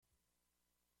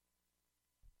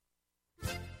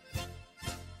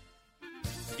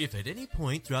If at any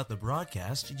point throughout the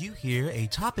broadcast you hear a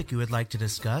topic you would like to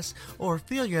discuss or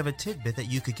feel you have a tidbit that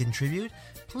you could contribute,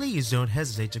 please don't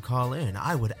hesitate to call in.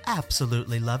 I would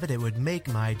absolutely love it. It would make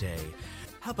my day.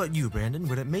 How about you, Brandon?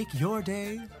 Would it make your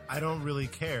day? I don't really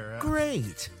care.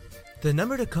 Great! The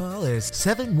number to call is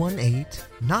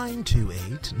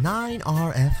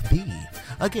 718-928-9RFB.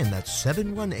 Again, that's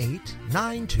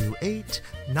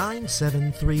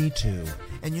 718-928-9732.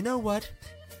 And you know what?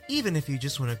 Even if you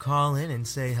just want to call in and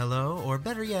say hello, or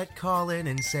better yet, call in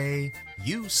and say,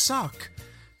 you suck,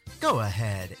 go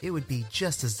ahead. It would be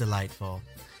just as delightful.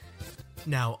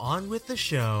 Now on with the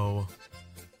show.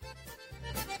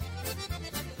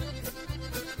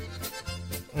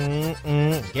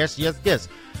 Yes.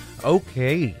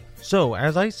 Okay, so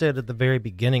as I said at the very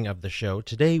beginning of the show,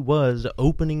 today was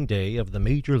opening day of the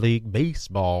Major League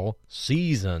Baseball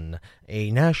season. A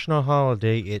national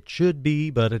holiday it should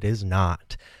be, but it is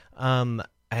not.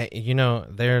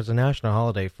 There's a national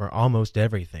holiday for almost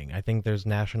everything. I think there's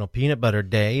National Peanut Butter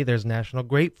Day, there's National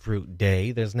Grapefruit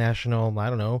Day, there's National,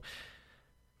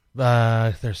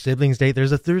 there's Siblings Day.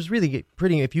 There's really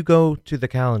pretty, if you go to the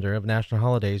calendar of national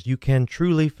holidays, you can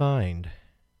truly find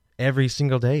every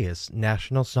single day is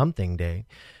National Something Day.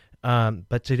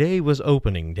 But today was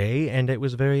opening day, and it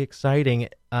was very exciting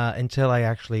until I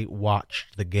actually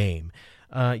watched the game.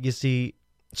 You see,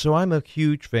 so I'm a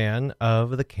huge fan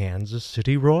of the Kansas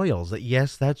City Royals.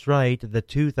 Yes, that's right, the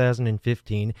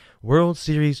 2015 World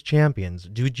Series champions.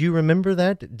 Did you remember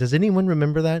that? Does anyone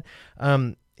remember that?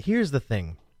 Here's the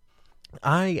thing.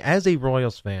 I, as a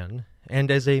Royals fan,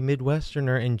 and as a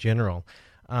Midwesterner in general,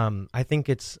 I think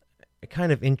it's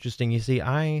kind of interesting. You see,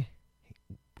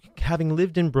 having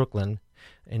lived in Brooklyn,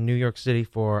 in New York City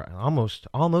for almost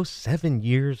 7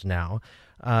 years now,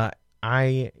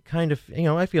 I kind of,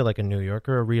 I feel like a New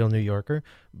Yorker, a real New Yorker,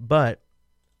 but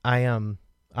I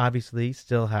obviously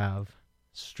still have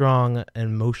strong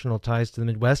emotional ties to the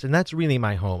Midwest, and that's really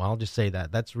my home. I'll just say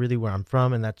that. That's really where I'm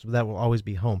from, and that will always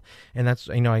be home. And that's,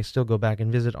 I still go back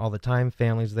and visit all the time.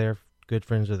 Family's there, good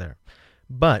friends are there.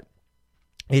 But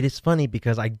it is funny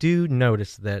because I do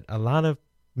notice that a lot of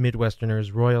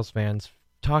Midwesterners, Royals fans,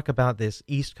 talk about this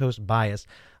East Coast bias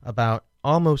about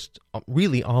almost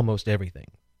everything.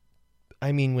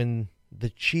 I mean, when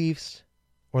the Chiefs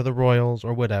or the Royals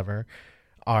or whatever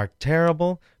are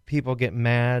terrible, people get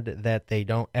mad that they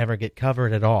don't ever get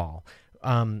covered at all.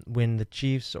 When the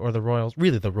Chiefs or the Royals,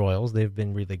 really the Royals, they've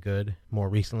been really good more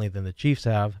recently than the Chiefs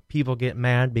have, people get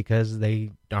mad because they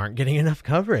aren't getting enough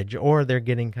coverage, or they're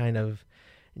getting kind of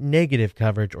negative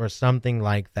coverage or something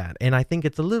like that. And I think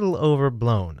it's a little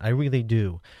overblown. I really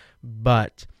do.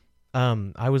 But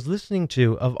I was listening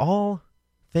to, of all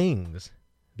things,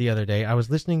 the other day, I was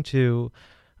listening to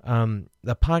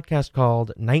the podcast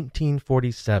called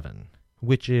 1947,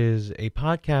 which is a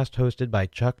podcast hosted by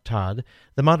Chuck Todd,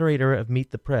 the moderator of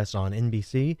Meet the Press on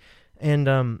NBC. And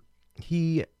the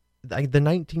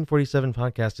 1947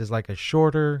 podcast is like a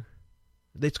shorter,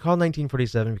 it's called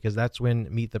 1947 because that's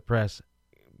when Meet the Press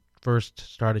first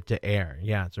started to air.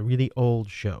 Yeah, it's a really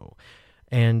old show.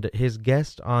 And his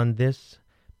guest on this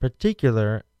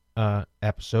particular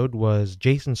episode was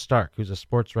Jason Stark, who's a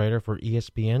sports writer for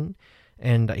ESPN,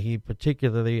 and he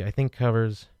particularly, I think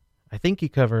he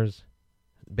covers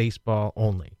baseball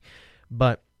only.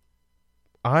 But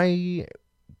I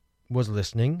was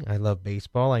listening. I love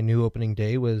baseball. I knew opening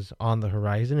day was on the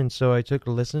horizon, and so I took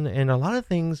a listen, and a lot of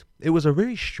things, it was a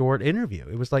very short interview.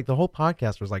 It was like the whole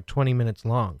podcast was like 20 minutes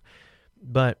long.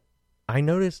 But I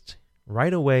noticed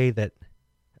right away that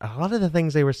a lot of the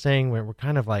things they were saying were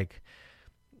kind of like,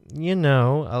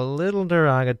 a little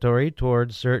derogatory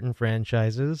towards certain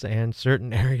franchises and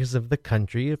certain areas of the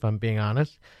country, if I'm being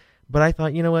honest. But I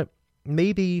thought, you know what,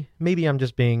 maybe I'm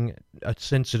just being a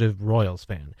sensitive Royals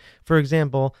fan. For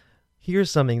example,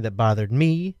 here's something that bothered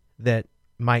me that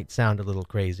might sound a little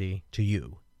crazy to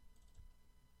you.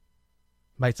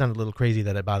 Might sound a little crazy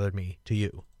that it bothered me to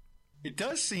you. It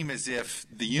does seem as if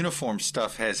the uniform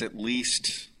stuff has at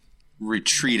least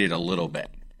retreated a little bit,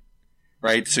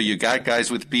 right? So you got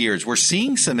guys with beards. We're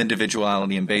seeing some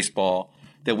individuality in baseball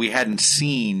that we hadn't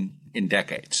seen in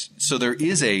decades. So there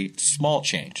is a small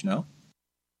change, no?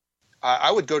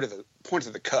 I would go to the point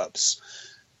of the Cubs.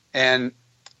 And,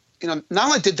 not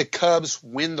only did the Cubs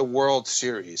win the World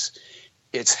Series,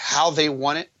 it's how they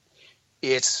won it.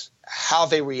 It's how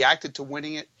they reacted to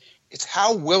winning it. It's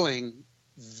how willing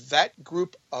that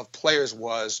group of players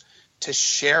was to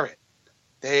share it.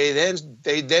 They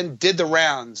then did the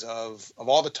rounds of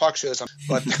all the talk shows,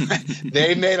 but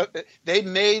they made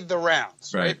the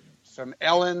rounds, right? From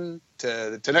Ellen to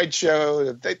the Tonight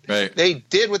Show. They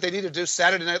did what they needed to do,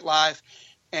 Saturday Night Live,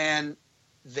 and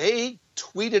they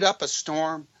tweeted up a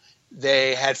storm.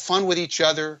 They had fun with each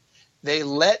other. They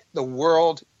let the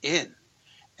world in.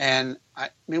 And I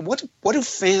mean, what do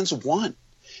fans want?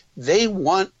 They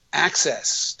want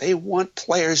access. They want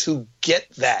players who get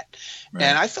that. Right.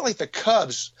 And I feel like the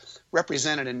Cubs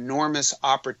represent an enormous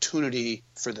opportunity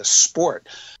for the sport.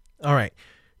 All right.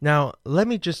 Now, let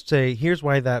me just say, here's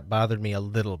why that bothered me a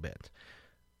little bit.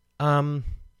 The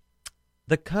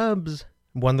Cubs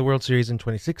won the World Series in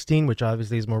 2016, which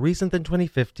obviously is more recent than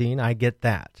 2015. I get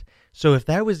that. So if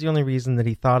that was the only reason that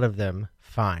he thought of them,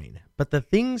 fine. But the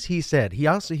things he said, he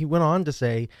went on to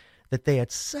say that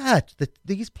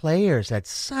these players had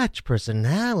such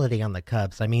personality on the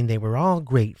Cubs. I mean, they were all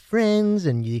great friends,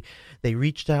 and they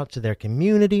reached out to their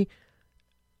community.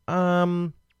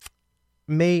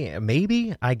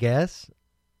 Maybe, I guess.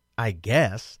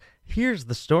 Here's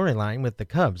the storyline with the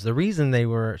Cubs. The reason they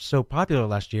were so popular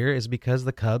last year is because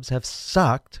the Cubs have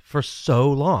sucked for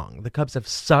so long. The Cubs have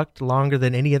sucked longer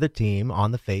than any other team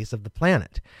on the face of the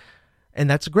planet. And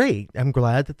that's great. I'm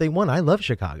glad that they won. I love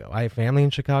Chicago. I have family in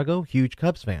Chicago, huge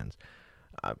Cubs fans.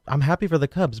 I'm happy for the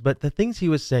Cubs, but the things he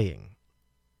was saying,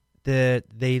 that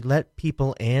they let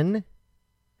people in,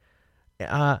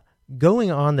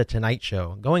 going on The Tonight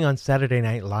Show, going on Saturday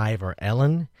Night Live or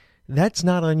Ellen, that's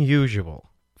not unusual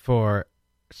for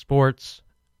sports,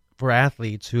 for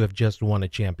athletes who have just won a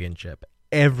championship.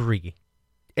 Every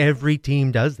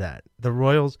team does that. The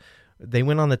Royals, they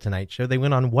went on The Tonight Show. They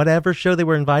went on whatever show they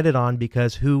were invited on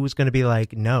because who was going to be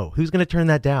like, no? Who's going to turn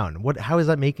that down? How is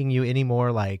that making you any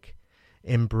more like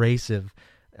embracive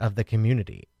of the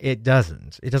community? It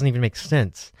doesn't. It doesn't even make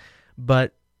sense.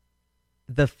 But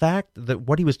the fact that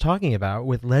what he was talking about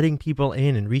with letting people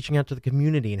in and reaching out to the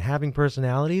community and having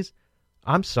personalities,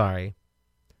 I'm sorry.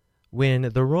 When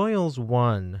the Royals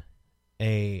won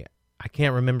I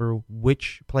can't remember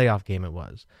which playoff game it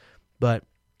was, but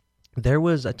there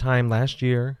was a time last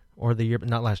year, or the year,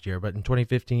 not last year, but in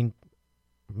 2015,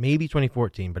 maybe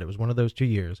 2014, but it was one of those 2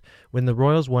 years, when the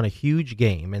Royals won a huge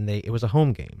game, and it was a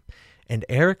home game. And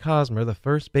Eric Hosmer, the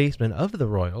first baseman of the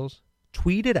Royals,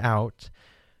 tweeted out,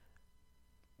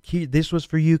 "This was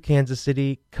for you, Kansas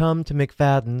City. Come to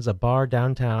McFadden's, a bar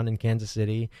downtown in Kansas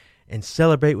City, and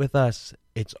celebrate with us.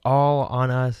 It's all on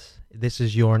us. This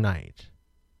is your night."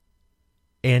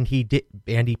 And he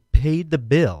paid the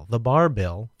bill, the bar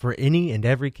bill, for any and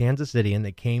every Kansas Citian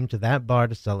that came to that bar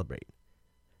to celebrate.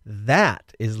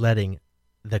 That is letting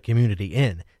the community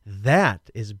in. That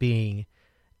is being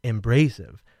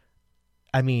embracive.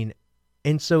 I mean,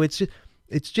 and so it's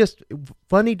just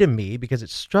funny to me because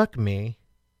it struck me,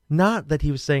 not that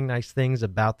he was saying nice things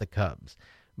about the Cubs,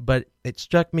 but it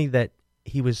struck me that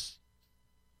he was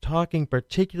talking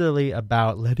particularly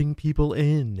about letting people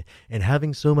in and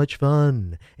having so much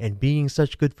fun and being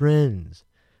such good friends.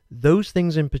 Those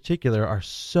things in particular are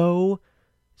so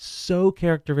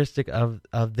characteristic of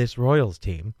this Royals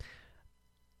team.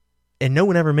 And no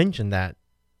one ever mentioned that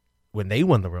when they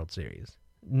won the World Series.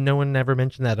 No one ever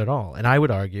mentioned that at all. And I would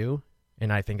argue,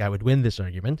 and I think I would win this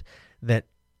argument, that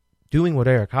doing what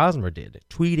Eric Hosmer did,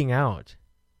 tweeting out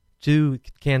to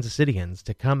Kansas Cityans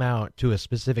to come out to a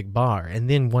specific bar, and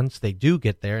then once they do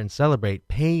get there and celebrate,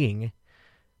 paying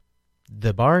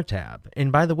the bar tab.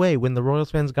 And by the way, when the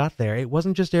Royals fans got there, it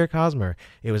wasn't just Eric Hosmer.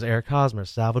 It was Eric Hosmer,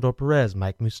 Salvador Perez,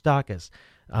 Mike Moustakas.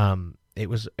 It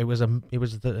was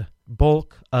the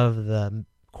bulk of the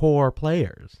core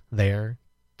players there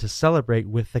to celebrate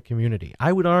with the community.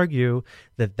 I would argue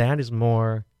that is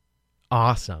more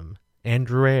awesome and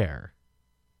rare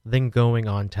than going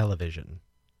on television.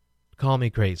 Call me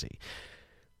crazy.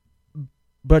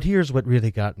 But here's what really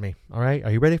got me, all right?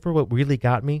 Are you ready for what really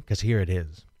got me? Because here it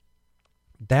is.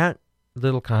 That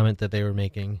little comment that they were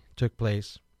making took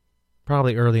place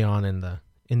probably early on in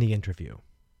the interview.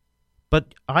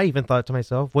 But I even thought to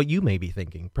myself, what you may be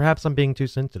thinking. Perhaps I'm being too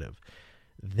sensitive.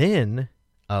 Then,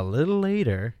 a little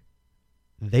later,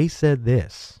 they said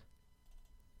this.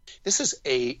 This is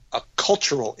a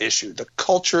cultural issue, the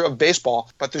culture of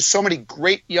baseball. But there's so many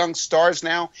great young stars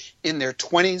now in their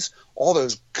 20s, all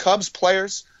those Cubs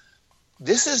players.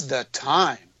 This is the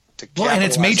time to capitalize. Well, and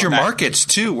it's major markets,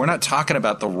 too. We're not talking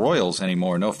about the Royals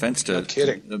anymore. No offense to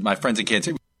my friends in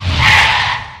Kansas City.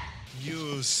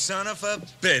 You son of a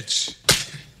bitch.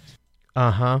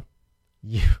 Uh-huh.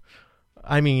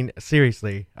 I mean,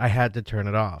 seriously, I had to turn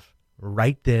it off.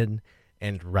 Right then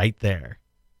and right there.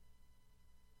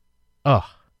 Ugh.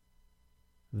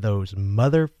 Those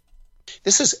mother...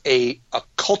 This is a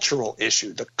cultural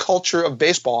issue, the culture of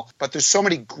baseball. But there's so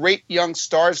many great young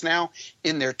stars now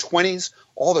in their 20s,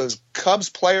 all those Cubs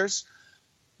players.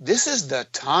 This is the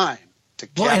time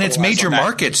to Well, and it's capitalize major on that.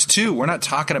 markets too. We're not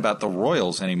talking about the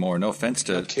Royals anymore. No offense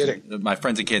to, No kidding. to my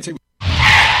friends in Kansas City.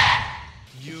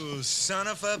 You son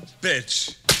of a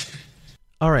bitch.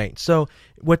 All right, so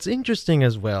what's interesting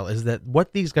as well is that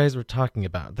what these guys were talking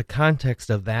about, the context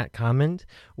of that comment,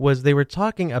 was they were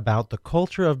talking about the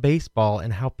culture of baseball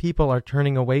and how people are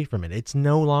turning away from it. It's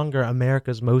no longer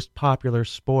America's most popular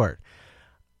sport.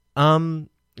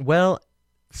 Well,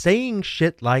 saying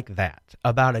shit like that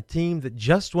about a team that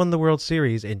just won the World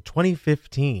Series in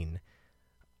 2015,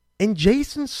 and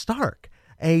Jason Stark,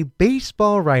 a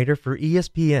baseball writer for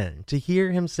ESPN, to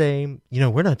hear him say,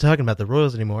 we're not talking about the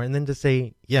Royals anymore, and then to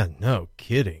say, yeah, no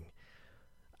kidding.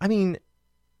 I mean,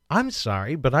 I'm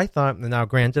sorry, but I thought, now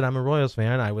granted, I'm a Royals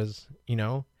fan. I was,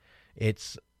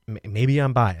 maybe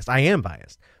I'm biased. I am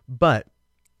biased. But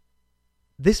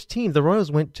this team, the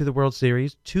Royals, went to the World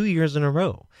Series 2 years in a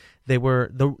row. They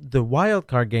were the wild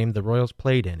card game the Royals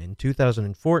played in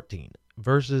 2014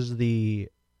 versus the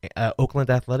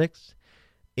Oakland Athletics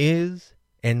is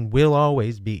and will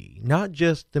always be not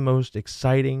just the most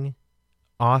exciting,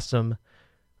 awesome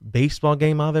baseball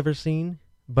game I've ever seen,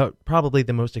 but probably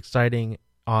the most exciting,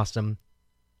 awesome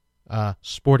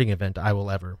sporting event I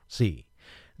will ever see.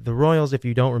 The Royals, if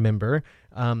you don't remember,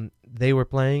 they were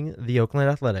playing the Oakland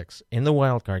Athletics in the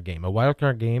wild card game. A wild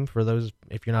card game, for those,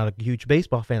 if you're not a huge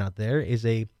baseball fan out there, is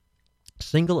a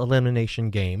single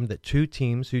elimination game that two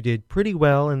teams who did pretty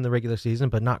well in the regular season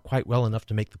but not quite well enough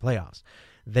to make the playoffs,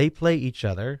 they play each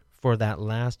other for that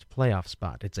last playoff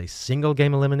spot. It's a single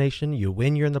game elimination. You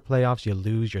win, you're in the playoffs. You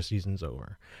lose, your season's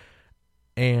over.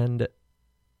 And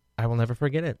I will never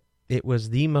forget it. It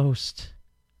was the most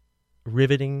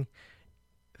riveting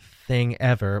thing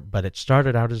ever, but it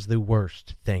started out as the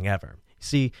worst thing ever.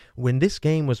 See, when this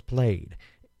game was played,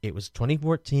 it was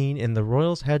 2014, and the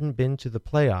Royals hadn't been to the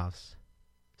playoffs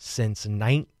since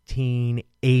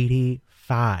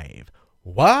 1985.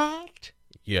 What?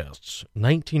 Yes,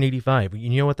 1985.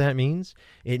 You know what that means?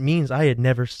 It means I had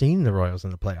never seen the Royals in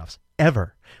the playoffs,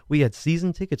 ever. We had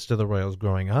season tickets to the Royals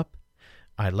growing up.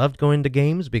 I loved going to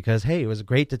games because, hey, it was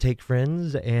great to take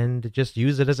friends and just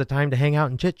use it as a time to hang out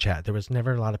and chit-chat. There was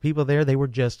never a lot of people there. They were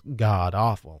just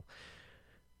god-awful.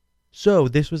 So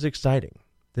this was exciting.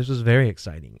 This was very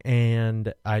exciting.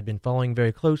 And I'd been following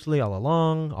very closely all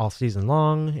along, all season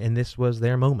long, and this was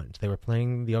their moment. They were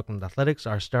playing the Oakland Athletics.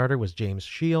 Our starter was James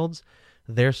Shields.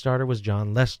 Their starter was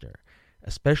John Lester.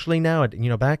 Especially now,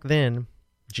 back then,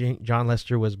 John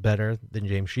Lester was better than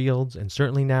James Shields, and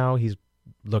certainly now he's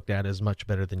looked at as much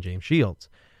better than James Shields.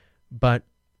 But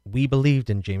we believed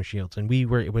in James Shields, and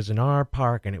it was in our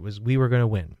park, and we were going to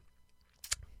win.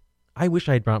 I wish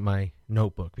I'd brought my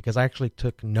notebook because I actually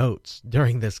took notes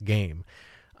during this game.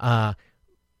 And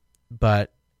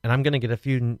I'm going to get a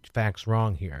few facts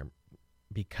wrong here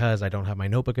because I don't have my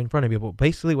notebook in front of me. But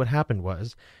basically what happened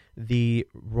was the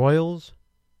Royals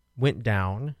went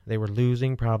down. They were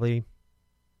losing probably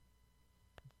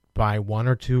by 1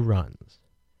 or 2 runs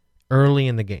early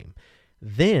in the game.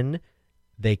 Then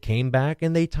they came back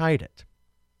and they tied it.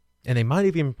 And they might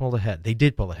have even pulled ahead. They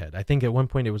did pull ahead. I think at one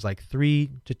point it was like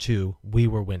 3-2. We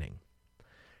were winning.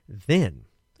 Then,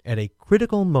 at a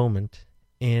critical moment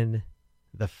in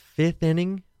the 5th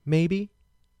inning, maybe,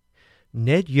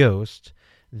 Ned Yost,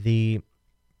 the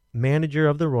manager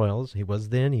of the Royals, he was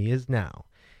then, he is now,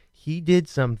 he did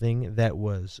something that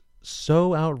was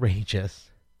so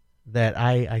outrageous that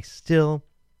I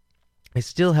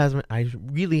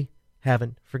really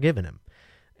haven't forgiven him.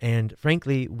 And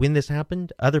frankly, when this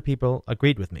happened, other people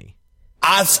agreed with me.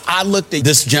 I looked at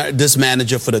this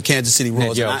manager for the Kansas City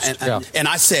Royals, and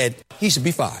I said he should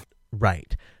be fired.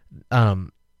 Right.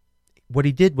 What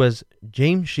he did was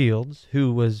James Shields,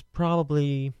 who was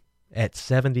probably at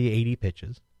 70, 80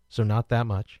 pitches, so not that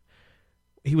much,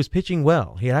 he was pitching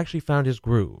well. He had actually found his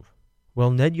groove. Well,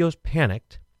 Ned Yost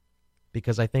panicked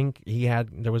because I think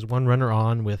there was one runner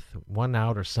on with 1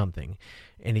 out or something.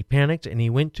 And he panicked, and he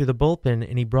went to the bullpen,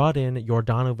 and he brought in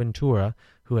Yordano Ventura,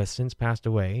 who has since passed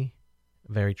away,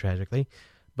 very tragically.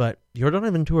 But Yordano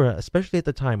Ventura, especially at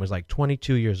the time, was like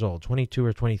 22 years old, 22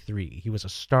 or 23. He was a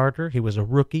starter. He was a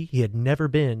rookie. He had never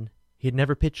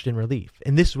pitched in relief.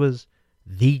 And this was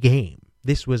the game.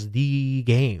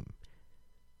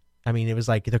 I mean, it was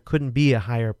like there couldn't be a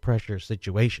higher pressure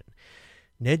situation.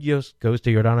 Ned Yost goes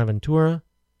to Yordano Ventura,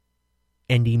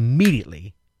 and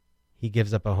immediately he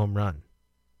gives up a home run.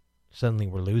 Suddenly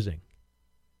we're losing.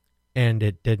 And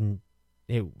it didn't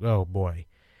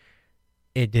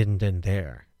end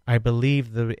there. I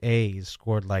believe the A's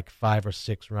scored like 5 or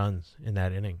 6 runs in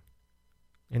that inning.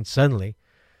 And suddenly,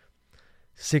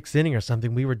 6th inning or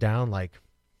something, we were down like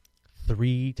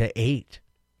 3-8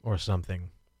 or something.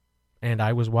 and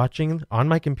I was watching on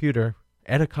my computer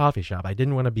at a coffee shop. I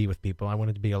didn't want to be with people. I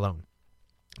wanted to be alone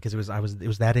because it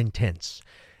was that intense.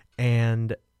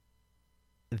 And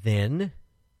then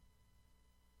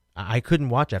I couldn't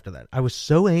watch after that. I was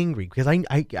so angry because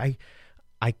I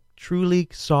truly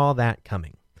saw that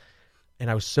coming. And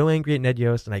I was so angry at Ned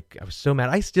Yost, and I was so mad.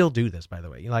 I still do this, by the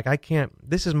way. Like, I can't.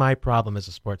 This is my problem as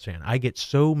a sports fan. I get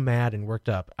so mad and worked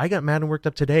up. I got mad and worked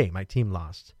up today. My team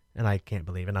lost, and I can't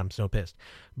believe it. I'm so pissed.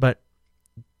 But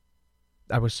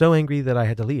I was so angry that I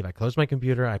had to leave. I closed my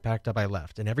computer. I packed up. I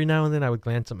left. And every now and then I would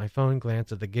glance at my phone,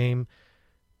 glance at the game,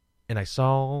 and I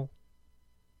saw,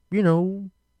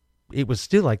 it was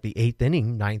still like the 8th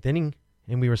inning, 9th inning,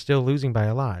 and we were still losing by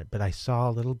a lot. But I saw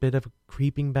a little bit of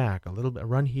creeping back, a little bit, a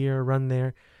run here, a run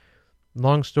there.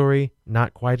 Long story,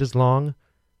 not quite as long.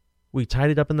 We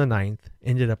tied it up in the 9th,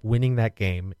 ended up winning that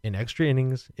game in extra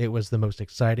innings. It was the most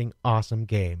exciting, awesome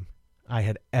game I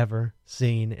had ever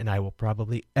seen, and I will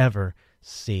probably ever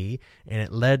see. And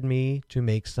it led me to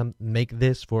make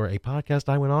this for a podcast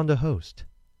I went on to host.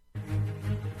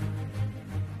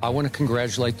 I want to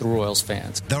congratulate the Royals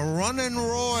fans. The running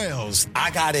Royals. I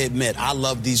got to admit, I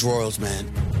love these Royals,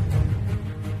 man.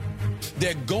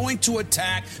 They're going to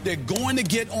attack. They're going to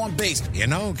get on base.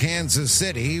 Kansas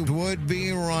City would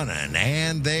be running,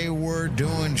 and they were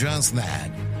doing just that.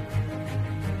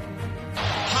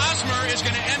 Hosmer is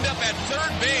going to end up at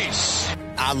third base.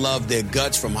 I love their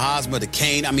guts from Hosmer to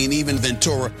Kane. I mean, even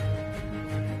Ventura.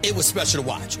 It was special to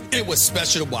watch. It was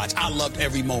special to watch. I loved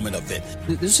every moment of it.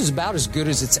 This is about as good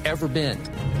as it's ever been.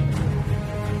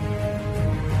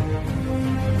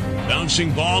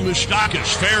 Bouncing ball,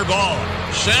 Moustakas, fair ball.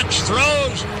 Sets,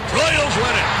 throws, Royals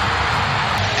win it.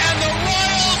 And the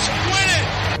Royals win it.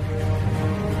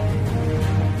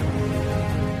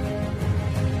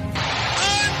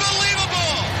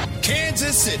 Unbelievable.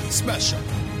 Kansas City special.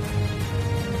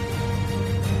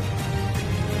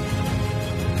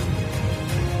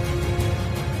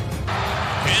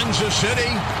 Kansas City,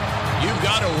 you've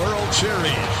got a World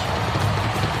Series.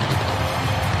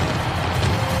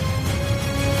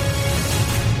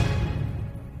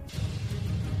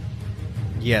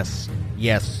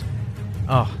 Yes.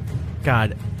 Oh,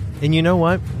 God. And you know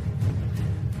what?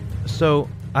 So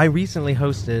I recently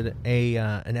hosted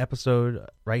an episode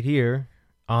right here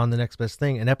on The Next Best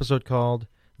Thing, an episode called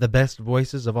The Best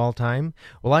Voices of All Time.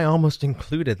 Well, I almost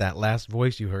included that last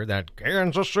voice you heard, that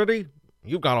Kansas City,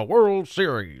 you've got a World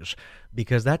Series,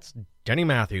 because that's Denny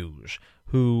Matthews,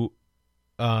 who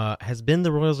has been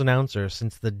the Royals announcer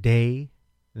since the day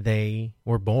they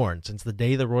were born, since the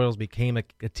day the Royals became a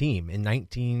team in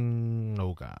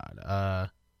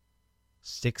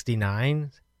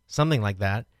 69, something like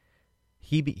that.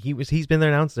 He's been their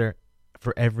announcer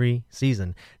for every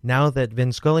season. Now that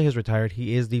Vin Scully has retired,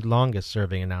 he is the longest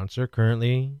serving announcer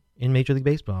currently in Major League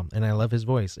Baseball, and I love his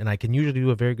voice, and I can usually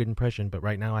do a very good impression, but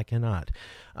right now I cannot.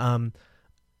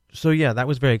 So yeah, that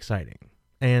was very exciting.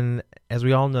 And as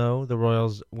we all know, the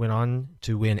Royals went on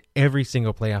to win every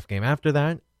single playoff game after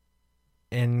that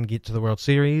and get to the World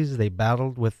Series. They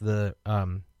battled with the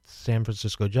San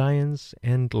Francisco Giants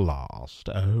and lost.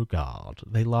 Oh, God.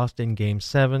 They lost in Game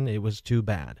 7. It was too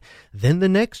bad. Then the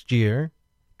next year,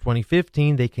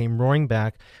 2015, they came roaring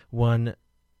back, won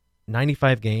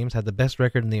 95 games, had the best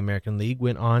record in the American League,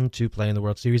 went on to play in the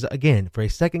World Series again for a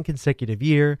second consecutive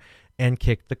year, and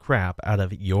kicked the crap out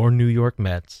of your New York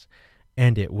Mets.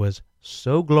 And it was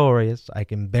so glorious, I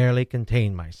can barely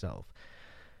contain myself.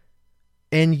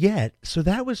 And yet, so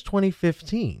that was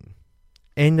 2015.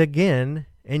 And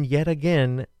yet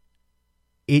again,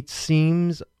 it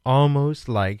seems almost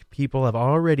like people have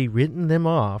already written them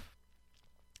off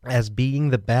as being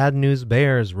the bad news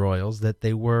bears Royals that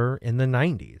they were in the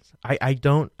 90s.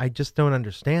 I just don't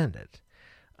understand it.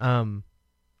 I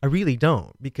really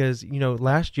don't, because,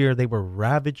 last year they were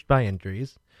ravaged by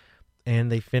injuries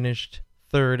and they finished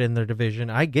third in their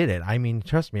division. I get it. I mean,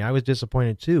 trust me, I was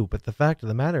disappointed too, but the fact of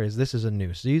the matter is this is a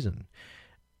new season.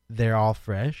 They're all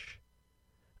fresh.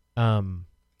 The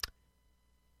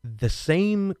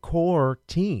same core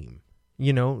team,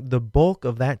 the bulk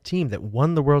of that team that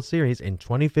won the World Series in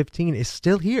 2015 is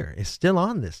still here, is still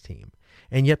on this team.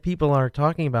 And yet people are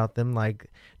talking about them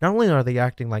like, not only are they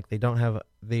acting like they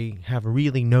have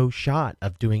really no shot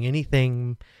of doing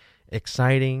anything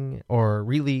exciting or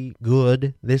really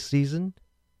good this season,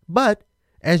 but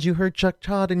as you heard Chuck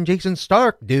Todd and Jason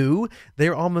Stark do,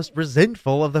 they're almost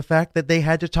resentful of the fact that they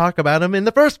had to talk about them in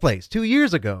the first place 2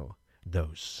 years ago.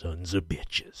 Those sons of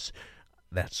bitches.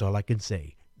 That's all I can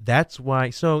say. That's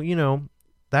why. So,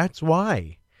 that's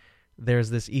why there's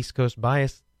this East Coast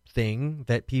bias thing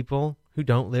that people who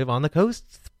don't live on the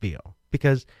coast feel.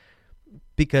 Because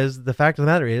because the fact of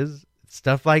the matter is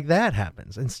stuff like that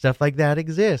happens and stuff like that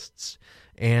exists.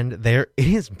 And there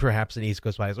is perhaps an East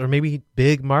Coast bias or maybe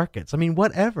big markets. I mean,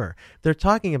 whatever. They're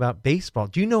talking about baseball.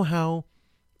 Do you know how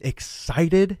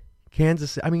excited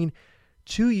Kansas? I mean,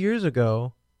 2 years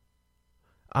ago,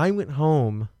 I went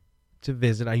home to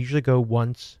visit. I usually go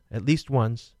once, at least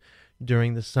once,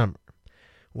 during the summer.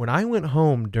 When I went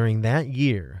home during that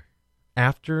year,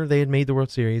 after they had made the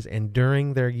World Series and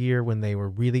during their year when they were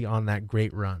really on that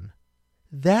great run,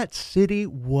 that city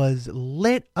was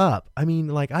lit up. I mean,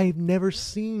 like, I've never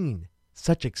seen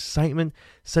such excitement,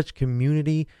 such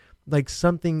community, like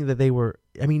something that they were,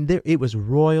 I mean, it was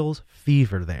Royals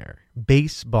fever there,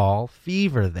 baseball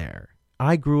fever there.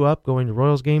 I grew up going to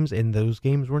Royals games, and those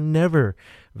games were never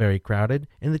very crowded,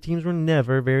 and the teams were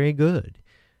never very good.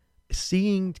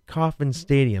 Seeing Kauffman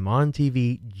Stadium on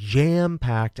TV,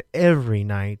 jam-packed every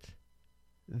night,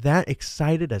 that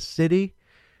excited a city,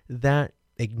 that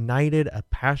ignited a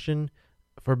passion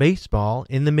for baseball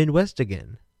in the Midwest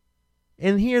again.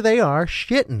 And here they are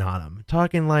shitting on them,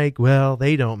 talking like, well,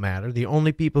 they don't matter. The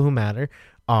only people who matter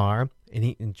are,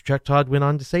 and Chuck Todd went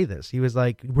on to say this. He was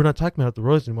like, we're not talking about the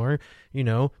Royals anymore,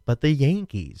 but the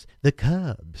Yankees, the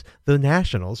Cubs, the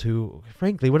Nationals, who,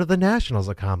 frankly, what have the Nationals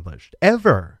accomplished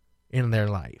ever in their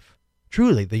life?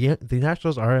 Truly, the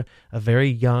Nationals are a very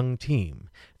young team.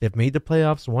 They've made the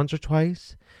playoffs once or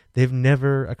twice. They've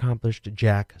never accomplished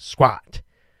jack squat.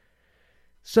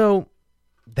 So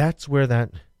that's where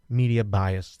that media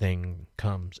bias thing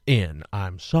comes in.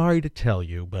 I'm sorry to tell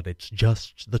you, but it's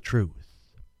just the truth.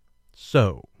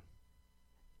 So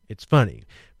it's funny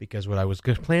because what I was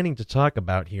planning to talk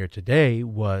about here today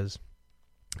was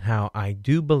how I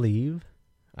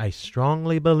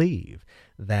strongly believe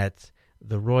that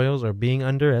the Royals are being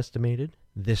underestimated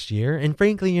this year. And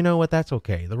frankly, you know what? That's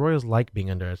okay. The Royals like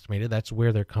being underestimated. That's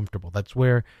where they're comfortable. That's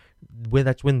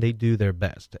when they do their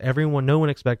best. No one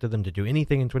expected them to do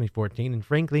anything in 2014. And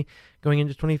frankly, going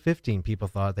into 2015, people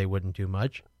thought they wouldn't do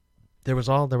much. There was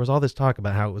all this talk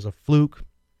about how it was a fluke,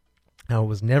 how it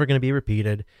was never going to be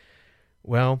repeated.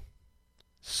 Well,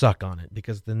 suck on it,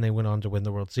 because then they went on to win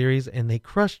the World Series, and they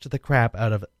crushed the crap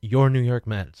out of your New York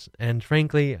Mets. And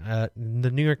frankly, the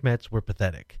New York Mets were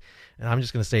pathetic. And I'm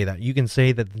just going to say that. You can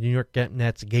say that the New York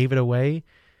Mets gave it away,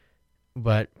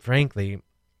 but frankly,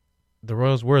 the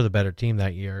Royals were the better team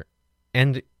that year.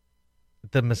 And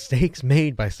the mistakes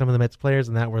made by some of the Mets players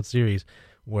in that World Series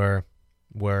were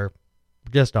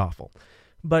just awful.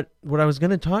 But what I was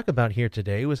going to talk about here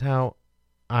today was how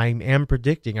I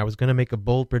was going to make a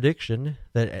bold prediction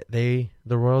that the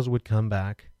Royals would come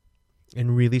back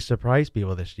and really surprise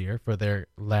people this year for their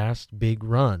last big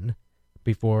run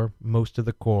before most of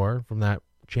the core from that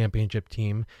championship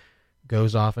team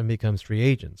goes off and becomes free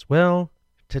agents. Well,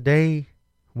 today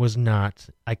was not.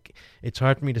 It's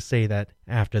hard for me to say that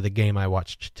after the game I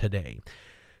watched today.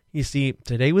 You see,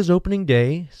 today was opening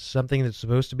day, something that's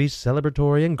supposed to be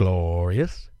celebratory and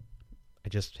glorious. I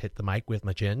just hit the mic with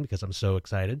my chin because I'm so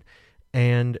excited.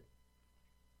 And,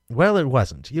 well, it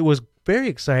wasn't. It was very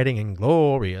exciting and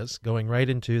glorious going right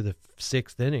into the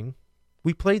sixth inning.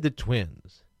 We played the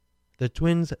Twins. The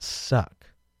Twins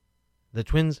suck. The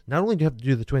Twins, not only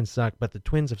do the Twins suck, but the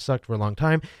Twins have sucked for a long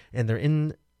time, and they're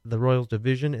in the Royals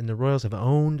division, and the Royals have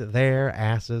owned their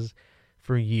asses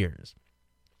for years.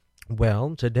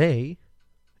 Well, today,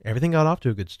 everything got off to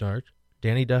a good start.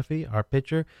 Danny Duffy, our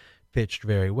pitcher, pitched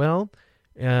very well.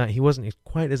 He wasn't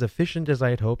quite as efficient as I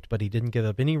had hoped, but he didn't give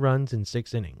up any runs in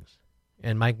 6 innings.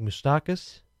 And Mike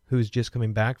Moustakas, who's just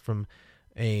coming back from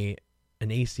an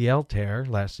ACL tear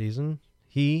last season,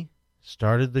 he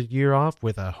started the year off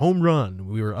with a home run.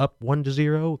 We were up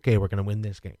 1-0. Okay, we're going to win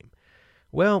this game.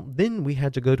 Well, then we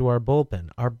had to go to our bullpen.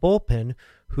 Our bullpen,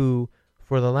 who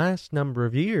for the last number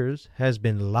of years has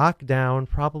been locked down,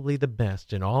 probably the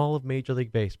best in all of Major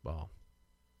League Baseball.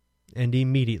 And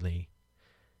immediately,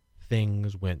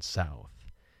 things went south.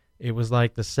 It was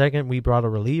like the second we brought a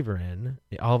reliever in,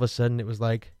 all of a sudden it was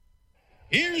like,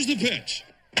 here's the pitch.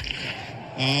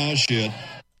 Oh, shit.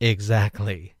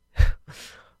 Exactly.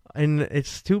 And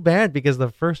it's too bad because the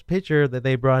first pitcher that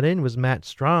they brought in was Matt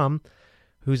Strahm,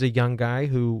 who's a young guy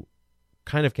who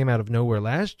kind of came out of nowhere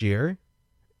last year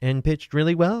and pitched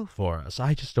really well for us.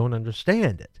 I just don't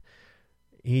understand it.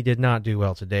 He did not do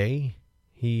well today.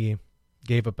 He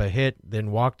gave up a hit,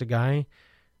 then walked a guy.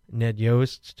 Ned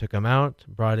Yost took him out,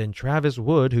 brought in Travis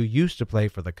Wood, who used to play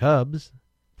for the Cubs,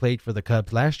 played for the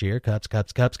Cubs last year,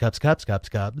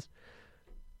 Cubs.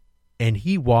 And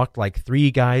he walked like 3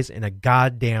 guys in a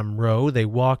goddamn row. They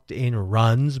walked in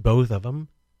runs, both of them.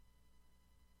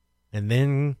 And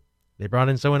then they brought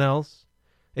in someone else.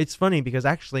 It's funny because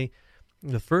actually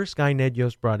The first guy Ned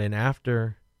Yost brought in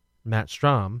after Matt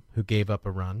Strom, who gave up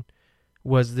a run,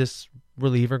 was this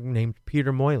reliever named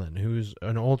Peter Moylan, who's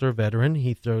an older veteran.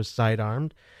 He throws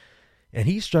sidearmed, and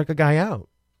he struck a guy out.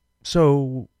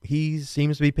 So he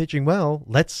seems to be pitching well.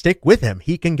 Let's stick with him.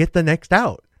 He can get the next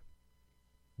out.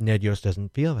 Ned Yost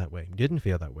didn't feel that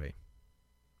way.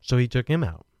 So he took him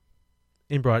out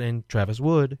and brought in Travis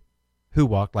Wood, who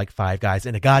walked like 5 guys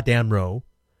in a goddamn row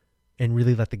and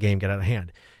really let the game get out of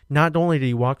hand. Not only did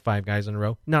he walk 5 guys in a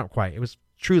row, not quite. It was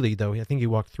truly, though, I think he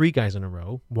walked 3 guys in a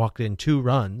row, walked in 2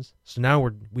 runs. So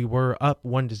now we were up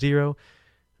 1-0.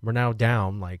 We're now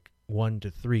down like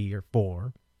 1-3 or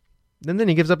 4. And then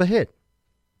he gives up a hit.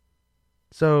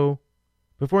 So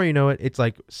before you know it, it's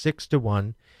like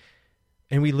 6-1.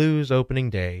 And we lose opening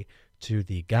day to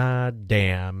the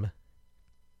goddamn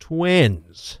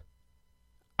Twins.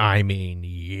 I mean,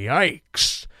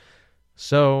 yikes.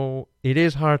 So it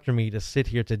is hard for me to sit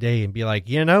here today and be like,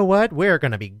 you know what? We're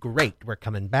going to be great. We're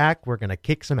coming back. We're going to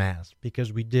kick some ass.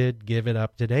 Because we did give it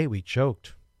up today. We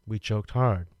choked. We choked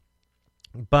hard.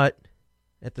 But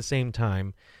at the same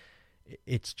time,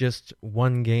 it's just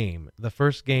one game. The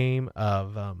first game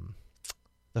of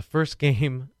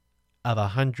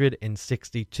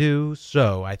 162.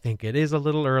 So I think it is a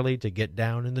little early to get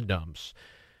down in the dumps.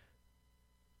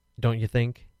 Don't you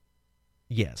think?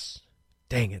 Yes.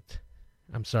 Dang it.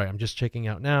 I'm sorry, I'm just checking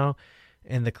out now.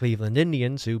 And the Cleveland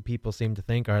Indians, who people seem to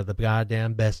think are the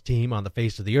goddamn best team on the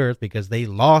face of the earth because they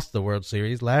lost the World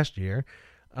Series last year,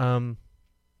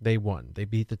 they won. They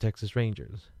beat the Texas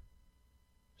Rangers.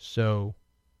 So,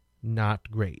 not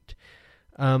great.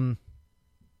 But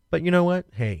you know what?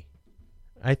 Hey,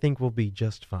 I think we'll be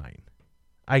just fine.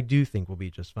 I do think we'll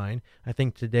be just fine. I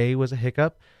think today was a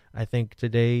hiccup. I think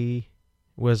today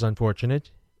was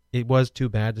unfortunate. It was too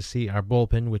bad to see our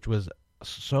bullpen, which was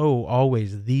so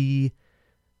always the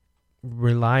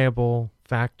reliable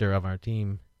factor of our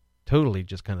team, totally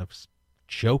just kind of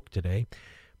choke today.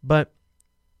 But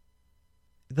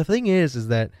the thing is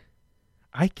that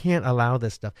I can't allow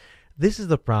this stuff. This is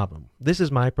the problem. This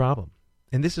is my problem.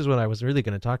 And this is what I was really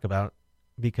going to talk about,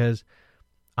 because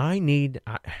I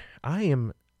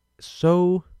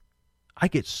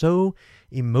get so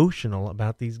emotional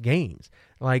about these games.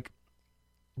 Like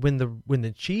when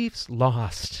the Chiefs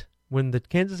lost, when the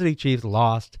Kansas City Chiefs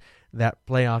lost that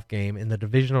playoff game in the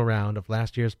divisional round of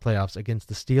last year's playoffs against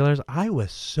the Steelers, I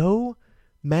was so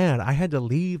mad. I had to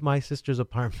leave my sister's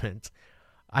apartment.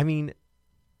 I mean,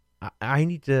 I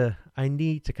need to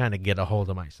kind of get a hold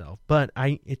of myself. But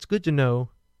it's good to know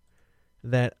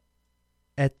that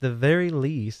at the very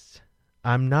least,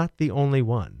 I'm not the only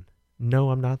one.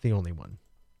 No, I'm not the only one.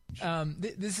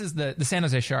 This is the San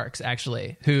Jose Sharks,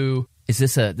 actually, who...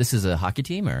 This is a hockey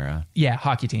team or Yeah,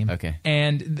 hockey team. Okay.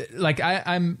 And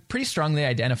I'm pretty strongly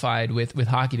identified with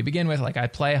hockey to begin with. Like, I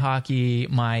play hockey.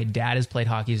 My dad has played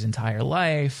hockey his entire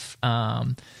life.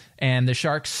 And the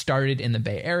Sharks started in the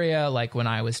Bay Area, like when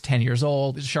I was 10 years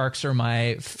old. The Sharks are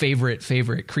my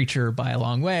favorite creature by a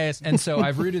long ways. And so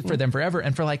I've rooted for them forever.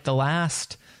 And for like the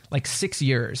last 6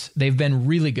 years, they've been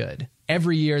really good.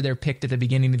 Every year they're picked at the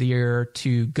beginning of the year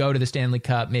to go to the Stanley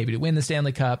Cup, maybe to win the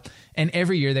Stanley Cup. And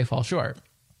every year they fall short.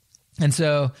 And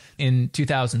so in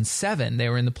 2007, they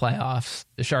were in the playoffs.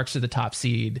 The Sharks are the top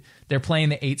seed. They're playing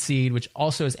the 8th seed, which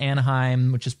also is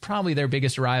Anaheim, which is probably their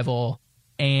biggest rival.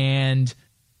 And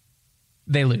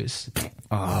they lose.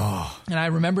 Oh. And I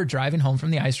remember driving home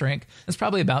from the ice rink. It's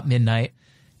probably about midnight.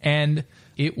 And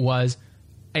it was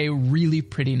a really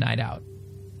pretty night out.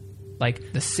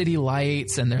 Like the city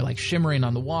lights, and they're like shimmering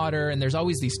on the water. And there's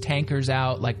always these tankers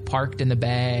out, like parked in the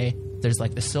bay. There's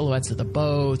like the silhouettes of the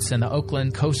boats and the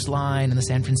Oakland coastline and the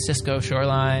San Francisco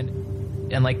shoreline.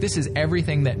 And like, this is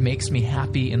everything that makes me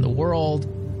happy in the world.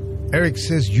 Eric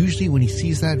says usually when he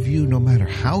sees that view, no matter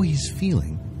how he's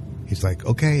feeling, he's like,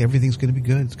 okay, everything's going to be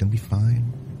good. It's going to be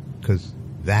fine. Because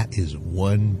that is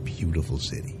one beautiful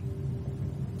city.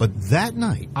 But that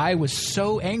night, I was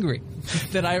so angry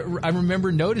that I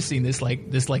remember noticing this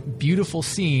beautiful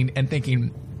scene and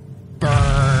thinking, burn.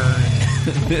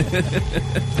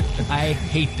 I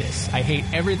hate this. I hate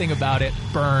everything about it.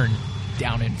 Burn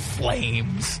down in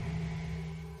flames.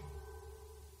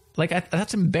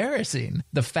 That's embarrassing.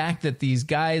 The fact that these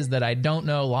guys that I don't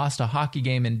know lost a hockey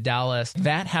game in Dallas,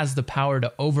 that has the power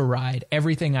to override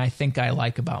everything I think I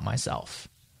like about myself.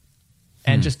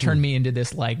 And just turn me into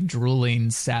this drooling,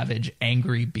 savage,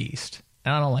 angry beast.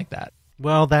 And I don't like that.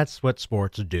 Well, that's what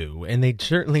sports do, and they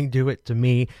certainly do it to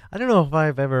me. I don't know if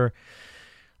I've ever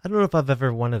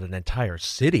wanted an entire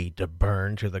city to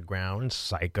burn to the ground,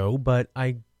 psycho, but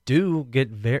I do get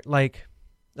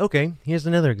Okay, here's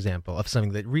another example of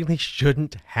something that really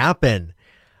shouldn't happen.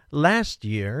 Last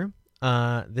year,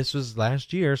 this was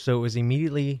last year, so it was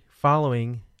immediately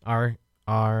following our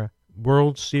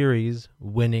World Series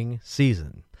winning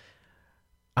season.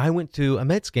 I went to a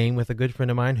Mets game with a good friend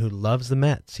of mine who loves the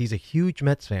Mets. He's a huge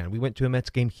Mets fan. We went to a Mets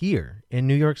game here in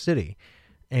New York City,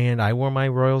 and I wore my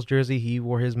Royals jersey. He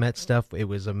wore his Mets stuff. It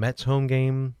was a Mets home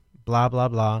game, blah, blah,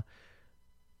 blah.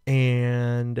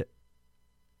 And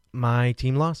my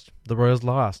team lost. The Royals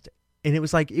lost. And it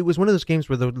was one of those games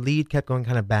where the lead kept going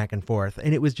kind of back and forth.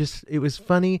 And it was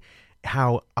funny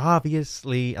how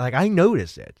obviously, I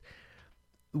noticed it.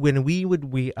 When we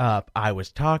would be up, I was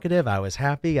talkative, I was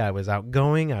happy, I was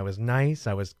outgoing, I was nice,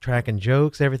 I was cracking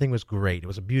jokes, everything was great. It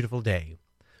was a beautiful day.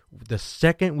 The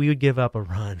second we would give up a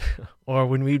run, or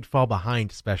when we'd fall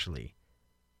behind especially,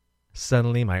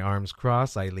 suddenly my arms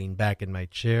cross, I lean back in my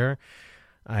chair,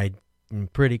 I'm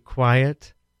pretty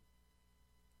quiet,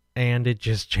 and it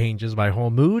just changes my whole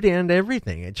mood and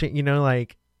everything.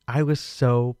 I was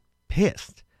so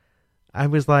pissed. I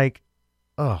was like,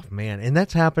 oh, man. And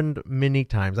that's happened many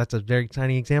times. That's a very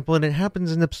tiny example, and it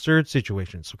happens in absurd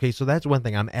situations. Okay, so that's one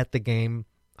thing. I'm at the game.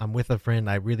 I'm with a friend.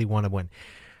 I really want to win.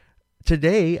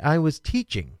 Today, I was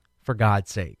teaching, for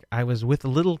God's sake. I was with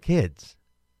little kids,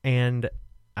 and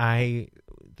the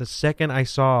second I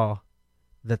saw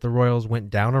that the Royals went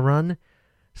down a run,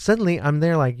 suddenly I'm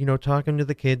there talking to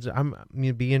the kids. I'm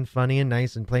being funny and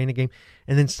nice and playing a game,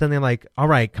 and then suddenly I'm like, all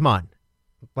right, come on.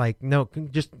 No,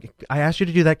 just, I asked you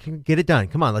to do that. Get it done.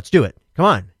 Come on, let's do it. Come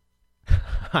on.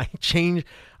 I change.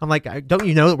 I'm like, don't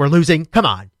you know that we're losing? Come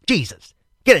on. Jesus.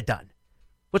 Get it done.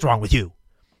 What's wrong with you?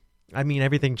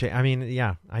 Everything changed.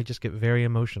 Yeah, I just get very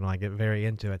emotional. I get very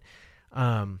into it.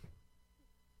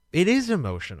 It is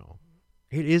emotional.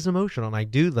 It is emotional, and I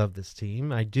do love this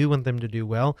team. I do want them to do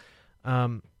well.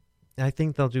 I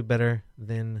think they'll do better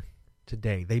than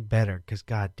today. They better, because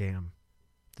goddamn.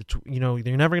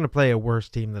 They're never going to play a worse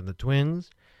team than the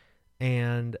Twins.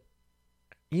 And,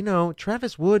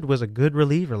 Travis Wood was a good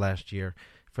reliever last year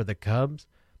for the Cubs.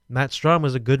 Matt Strahm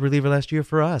was a good reliever last year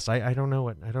for us. I don't know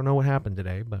what happened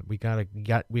today, but we gotta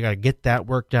get that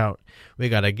worked out. We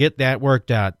gotta get that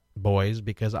worked out, boys,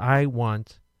 because I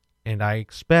want and I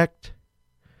expect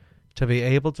to be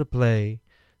able to play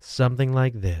something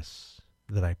like this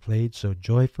that I played so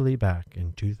joyfully back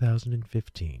in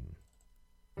 2015.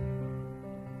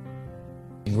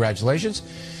 Congratulations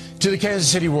to the Kansas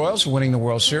City Royals for winning the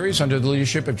World Series under the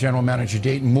leadership of General Manager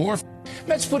Dayton Moore.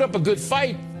 Mets put up a good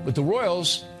fight, but the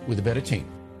Royals with a better team.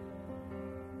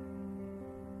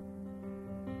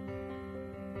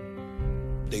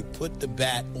 They put the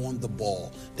bat on the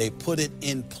ball. They put it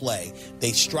in play.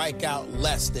 They strike out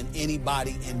less than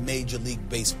anybody in Major League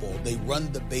Baseball. They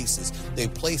run the bases. They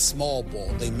play small ball.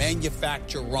 They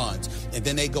manufacture runs. And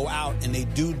then they go out and they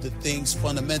do the things,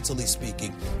 fundamentally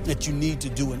speaking, that you need to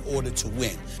do in order to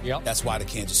win. Yep. That's why the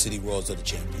Kansas City Royals are the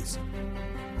champions.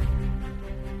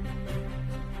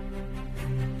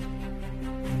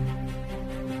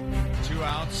 Two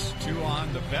outs, two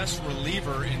on, the best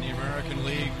reliever in the American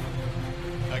League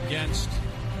against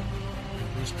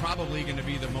who's probably going to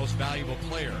be the most valuable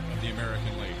player of the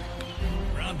American League.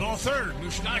 Ground ball third.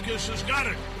 Moustakis has got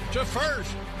it to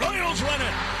first. Royals win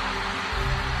it.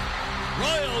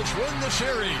 Royals win the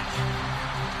series.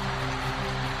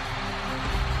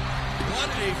 What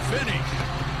a finish.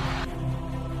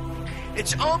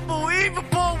 It's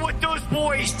unbelievable what those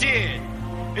boys did.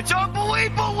 It's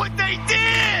unbelievable what they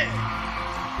did.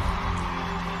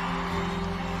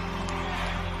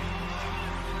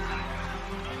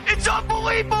 It's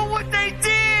unbelievable what they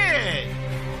did!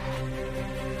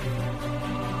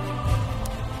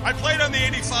 I played on the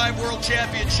 85 World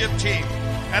Championship team,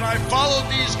 and I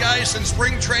followed these guys in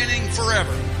spring training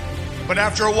forever. But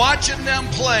after watching them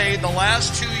play the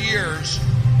last 2 years,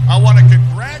 I want to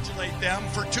congratulate them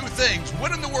for two things.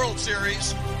 Winning the World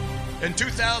Series in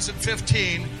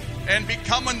 2015 and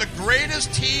becoming the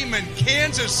greatest team in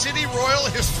Kansas City Royal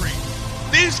history.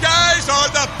 These guys are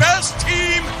the best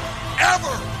team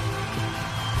ever!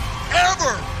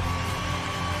 Ever!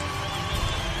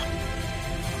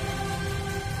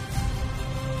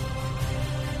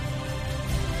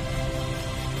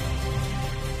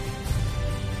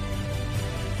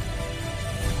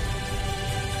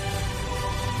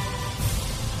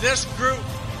 This group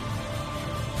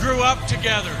grew up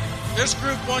together. This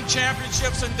group won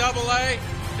championships in AA.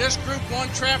 This group won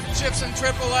championships in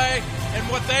AAA. And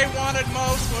what they wanted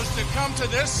most was to come to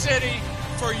this city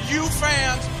for you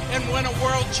fans and win a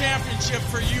world championship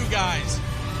for you guys.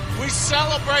 We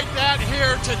celebrate that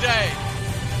here today.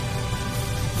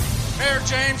 Mayor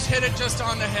James hit it just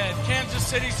on the head. Kansas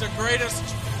City's the greatest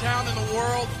town in the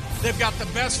world. They've got the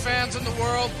best fans in the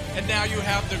world, and now you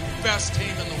have the best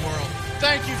team in the world.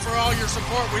 Thank you for all your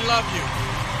support. We love you.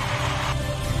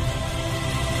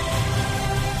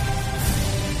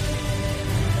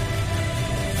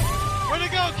 Way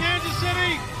to go, Kansas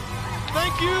City!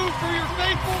 Thank you for your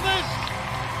faithfulness.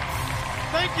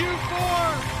 Thank you for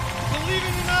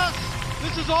believing in us.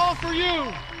 This is all for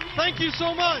you. Thank you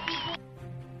so much.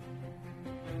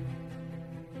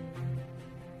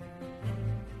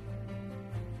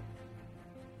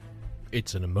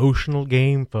 It's an emotional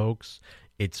game, folks.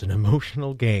 It's an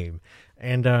emotional game.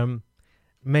 And,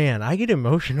 man, I get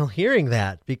emotional hearing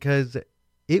that because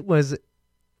it was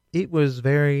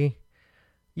very...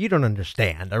 You don't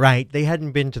understand, all right? They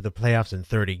hadn't been to the playoffs in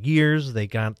 30 years. They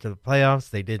got to the playoffs.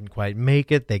 They didn't quite make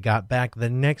it. They got back the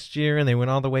next year, and they went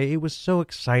all the way. It was so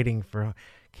exciting for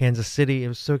Kansas City. It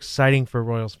was so exciting for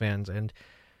Royals fans, and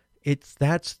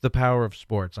that's the power of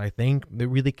sports, I think. It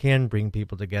really can bring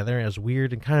people together. As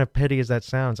weird and kind of petty as that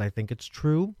sounds, I think it's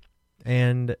true,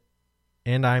 and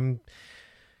I'm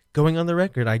going on the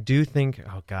record. I do think,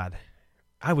 oh, God,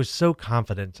 I was so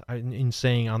confident in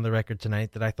saying on the record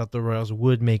tonight that I thought the Royals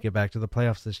would make it back to the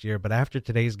playoffs this year. But after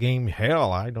today's game,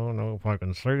 hell, I don't know if I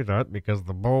can say that because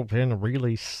the bullpen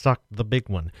really sucked the big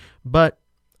one. But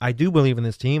I do believe in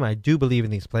this team. I do believe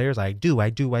in these players. I do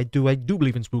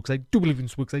believe in Spooks. I do believe in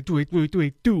Spooks. I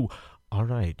do. All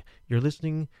right. You're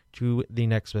listening to The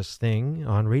Next Best Thing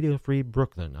on Radio Free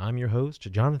Brooklyn. I'm your host,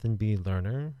 Jonathan B.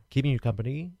 Lerner, keeping you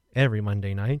company every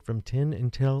Monday night from 10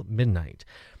 until midnight.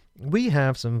 We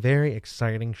have some very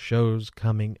exciting shows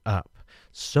coming up.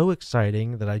 So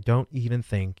exciting that I don't even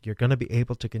think you're going to be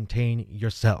able to contain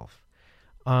yourself.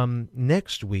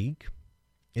 Next week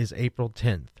is April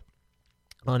 10th.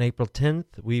 On April 10th,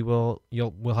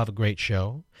 we'll have a great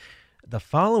show. The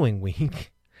following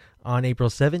week, on April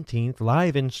 17th,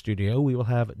 live in studio, we will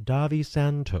have Davi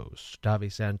Santos.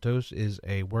 Davi Santos is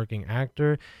a working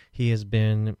actor. He has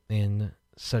been in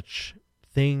such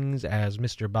things as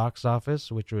Mr. Box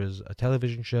Office, which was a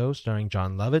television show starring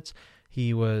John Lovitz.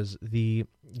 He was the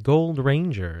Gold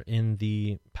Ranger in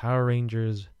the Power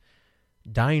Rangers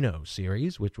Dino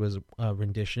series, which was a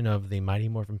rendition of the Mighty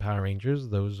Morphin Power Rangers.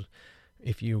 Those,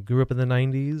 if you grew up in the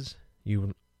 90s,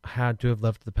 you had to have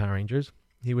loved the Power Rangers.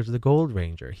 He was the Gold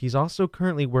Ranger. He's also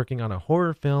currently working on a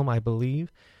horror film, I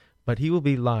believe, but he will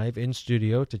be live in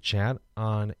studio to chat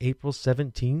on April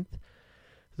 17th.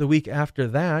 The week after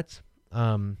that,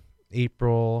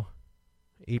 April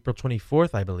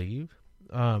 24th, I believe,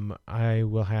 I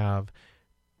will have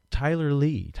Tyler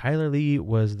Lee. Tyler Lee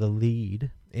was the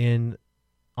lead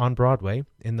on Broadway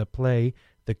in the play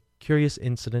The Curious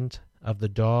Incident of the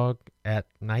Dog at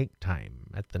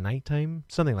Nighttime.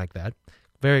 Something like that.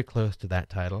 Very close to that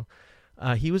title.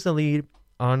 He was the lead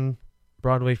on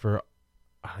Broadway for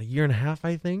a year and a half,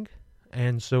 I think.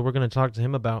 And so we're going to talk to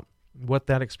him about what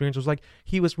that experience was like.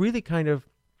 He was really kind of...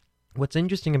 What's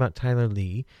interesting about Tyler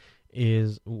Lee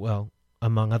is, well,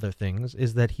 among other things,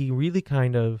 is that he really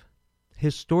kind of...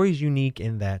 His story's unique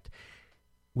in that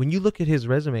when you look at his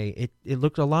resume, it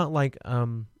looks a lot like a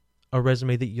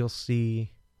resume that you'll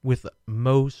see with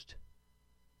most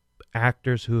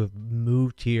actors who have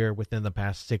moved here within the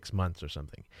past 6 months or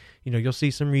something. You know, you'll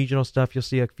see some regional stuff, you'll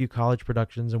see a few college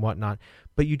productions and whatnot,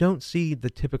 but you don't see the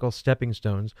typical stepping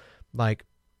stones like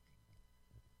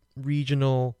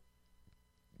regional,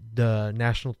 the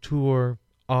national tour,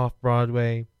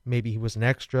 off-Broadway, maybe he was an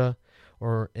extra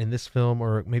or in this film,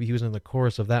 or maybe he was in the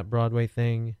chorus of that Broadway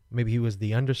thing, maybe he was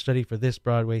the understudy for this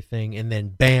Broadway thing, and then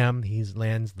bam, he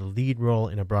lands the lead role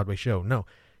in a Broadway show. No,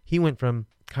 he went from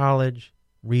college,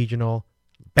 regional,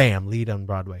 bam, lead on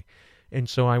Broadway. And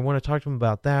so I want to talk to him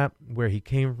about that, where he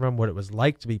came from, what it was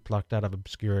like to be plucked out of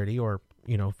obscurity, or,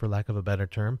 you know, for lack of a better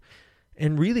term,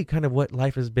 and really kind of what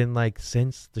life has been like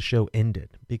since the show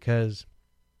ended. Because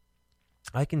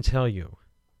I can tell you,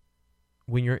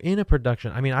 when you're in a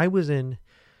production, I mean, I was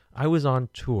on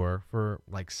tour for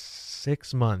like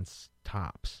 6 months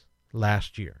tops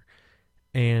last year.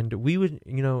 And we would,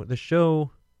 you know, the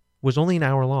show was only an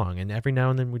hour long, and every now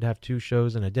and then we'd have 2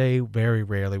 shows in a day. Very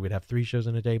rarely we'd have 3 shows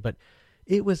in a day, but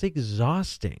it was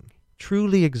exhausting,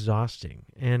 truly exhausting.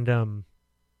 And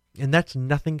that's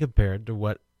nothing compared to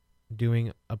what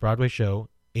doing a Broadway show,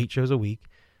 8 shows a week,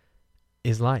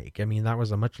 is like. I mean, that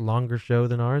was a much longer show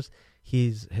than ours.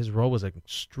 His role was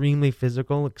extremely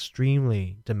physical,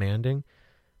 extremely demanding.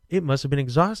 It must have been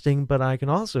exhausting, but I can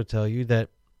also tell you that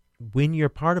when you're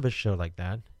part of a show like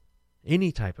that,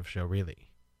 any type of show really,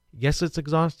 yes, it's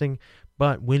exhausting,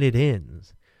 but when it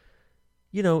ends,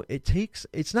 you know,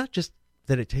 it's not just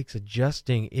that it takes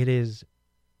adjusting, it is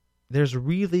there's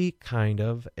really kind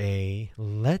of a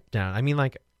letdown. I mean,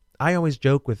 like, I always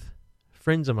joke with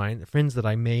friends of mine, friends that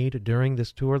I made during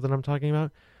this tour that I'm talking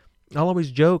about. I'll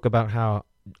always joke about how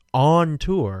on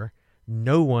tour,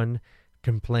 no one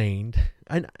complained.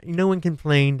 No one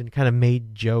complained and kind of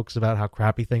made jokes about how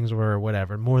crappy things were or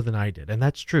whatever, more than I did. And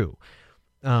that's true.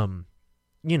 You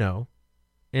know,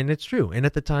 and it's true. And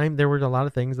at the time, there were a lot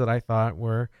of things that I thought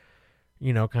were,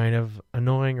 you know, kind of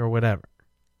annoying or whatever.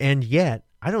 And yet,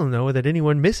 I don't know that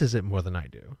anyone misses it more than I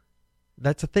do.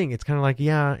 That's the thing. It's kind of like,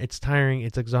 yeah, it's tiring,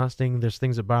 it's exhausting, there's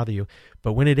things that bother you.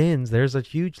 But when it ends, there's a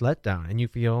huge letdown, and you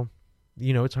feel,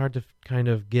 you know, it's hard to kind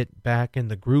of get back in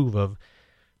the groove of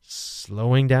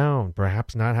slowing down,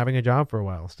 perhaps not having a job for a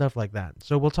while, stuff like that.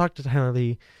 So we'll talk to Tyler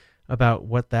Lee about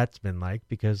what that's been like,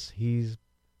 because he's,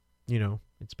 you know,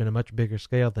 it's been a much bigger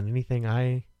scale than anything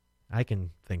I can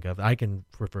think of, I can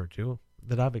refer to,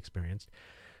 that I've experienced.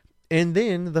 And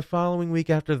then the following week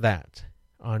after that,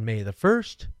 on May the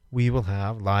 1st, we will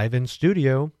have live in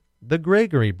studio the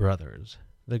Gregory Brothers.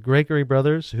 The Gregory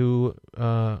Brothers, who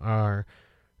are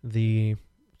the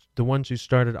ones who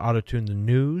started Auto-Tune the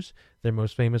News. They're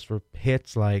most famous for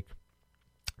hits like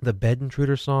the Bed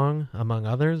Intruder song, among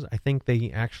others. I think they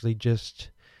actually just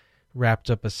wrapped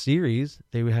up a series.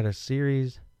 They had a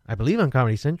series, I believe, on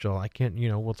Comedy Central. I can't, you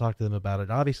know, we'll talk to them about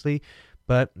it, obviously.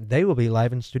 But they will be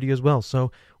live in studio as well.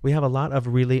 So we have a lot of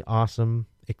really awesome,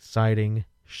 exciting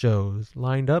shows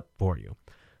lined up for you.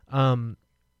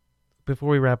 Before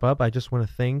we wrap up, I just want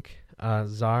to thank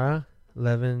Zara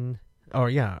Levin.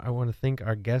 I want to thank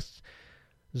our guest,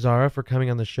 Zara, for coming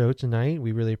on the show tonight.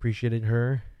 We really appreciated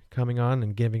her coming on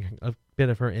and giving a bit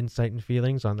of her insight and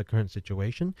feelings on the current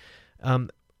situation.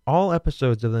 All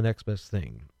episodes of The Next Best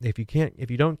Thing, if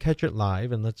you don't catch it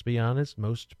live, and let's be honest,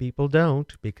 most people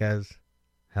don't, because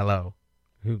hello,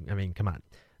 come on.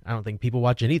 I don't think people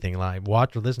watch anything live,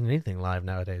 watch or listen to anything live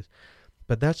nowadays.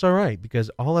 But that's all right,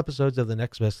 because all episodes of The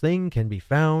Next Best Thing can be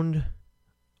found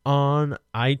on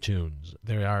iTunes.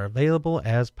 They are available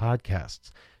as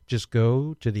podcasts. Just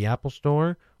go to the Apple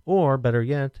Store, or better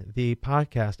yet, the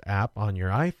podcast app on your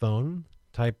iPhone.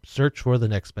 Search for The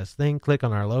Next Best Thing. Click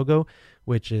on our logo,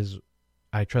 which is,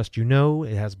 I trust you know,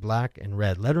 it has black and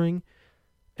red lettering.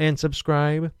 And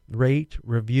subscribe, rate,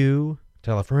 review,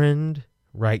 tell a friend,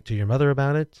 write to your mother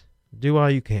about it. Do all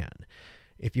you can.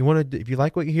 If you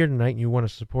like what you hear tonight and you want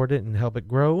to support it and help it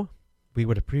grow, we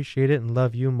would appreciate it and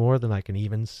love you more than I can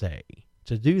even say.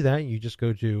 To do that, you just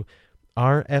go to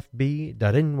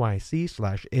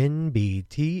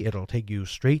rfb.nyc/NBT. It'll take you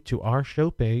straight to our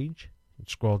show page.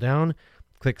 Scroll down,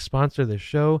 click sponsor this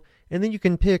show, and then you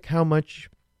can pick how much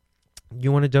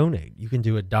you want to donate. You can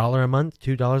do $1 a month,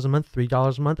 $2 a month,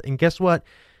 $3 a month, and guess what?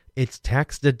 It's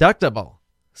tax deductible.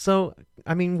 So,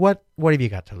 what have you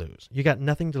got to lose? You got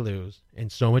nothing to lose and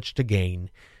so much to gain,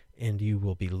 and you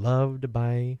will be loved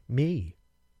by me.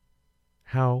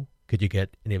 How could you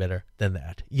get any better than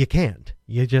that? You can't.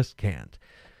 You just can't.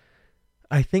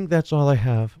 I think that's all I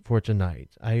have for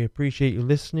tonight. I appreciate you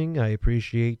listening. I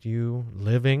appreciate you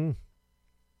living,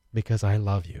 because I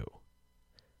love you.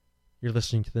 You're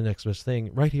listening to The Next Best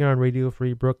Thing right here on Radio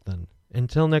Free Brooklyn.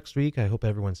 Until next week, I hope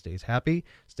everyone stays happy,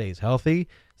 stays healthy,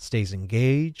 stays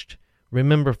engaged.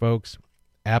 Remember, folks,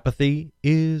 apathy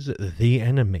is the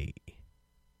enemy.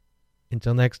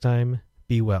 Until next time,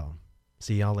 be well.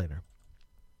 See y'all later.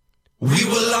 We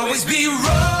will always be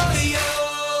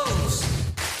royals,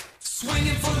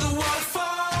 swinging for the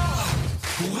waterfall,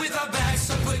 with our backs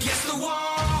up against the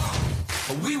wall.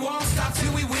 We won't stop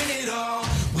till we win it all.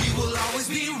 We will always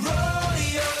be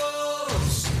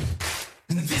royals,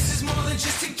 and this is more than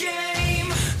just a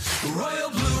game. Royal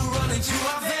blue running through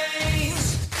our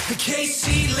veins.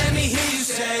 KC, let me hear you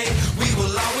say, we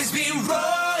will always be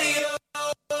royals.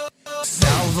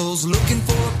 Salvo's looking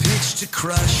for a pitch to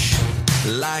crush,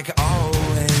 like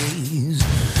always.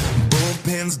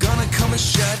 Bullpen's gonna come and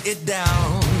shut it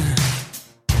down,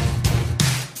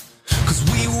 'cause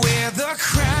we wear the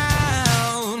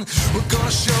crown. We're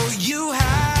gonna show you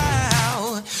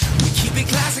how. We keep it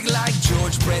classic like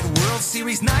George Brett, World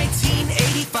Series 1980.